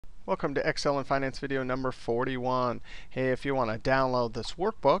Welcome to Excel and Finance video number 41. Hey, if you want to download this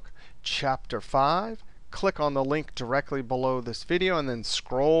workbook, Chapter 5, click on the link directly below this video and then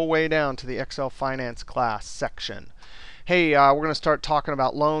scroll way down to the Excel Finance class section. Hey, we're going to start talking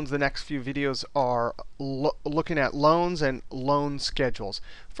about loans. The next few videos are looking at loans and loan schedules.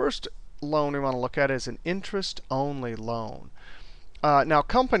 First loan we want to look at is an interest-only loan. Now,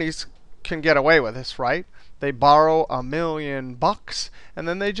 companies can get away with this, right? They borrow $1 million and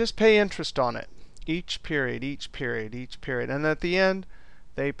then they just pay interest on it each period. And at the end,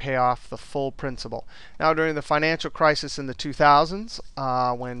 they pay off the full principal. Now, during the financial crisis in the 2000s,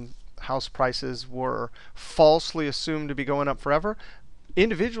 when house prices were falsely assumed to be going up forever,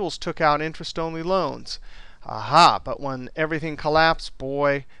 individuals took out interest-only loans. But when everything collapsed,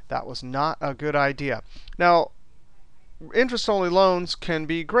 boy, that was not a good idea. Now, interest-only loans can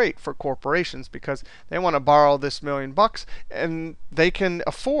be great for corporations because they want to borrow this $1 million and they can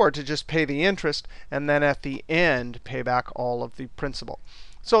afford to just pay the interest and then at the end pay back all of the principal.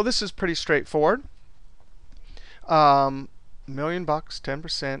 So this is pretty straightforward. $1 million,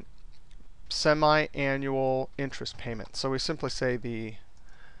 10%, semi-annual interest payment. So we simply say the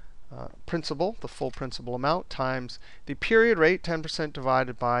principal, the full principal amount, times the period rate, 10%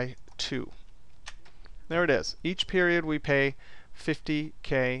 divided by 2. There it is. Each period we pay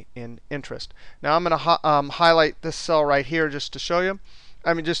 $50K in interest. Now I'm going to highlight this cell right here just to show you.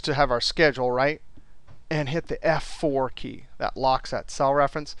 Just to have our schedule, right? And hit the F4 key. That locks that cell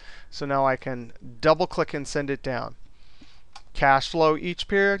reference. So now I can double click and send it down. Cash flow each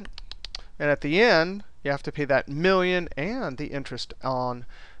period. And at the end, you have to pay that $1 million and the interest on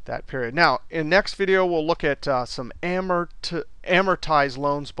that period. Now, in next video, we'll look at some amortized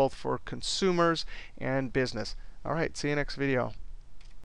loans, both for consumers and business. All right, see you next video.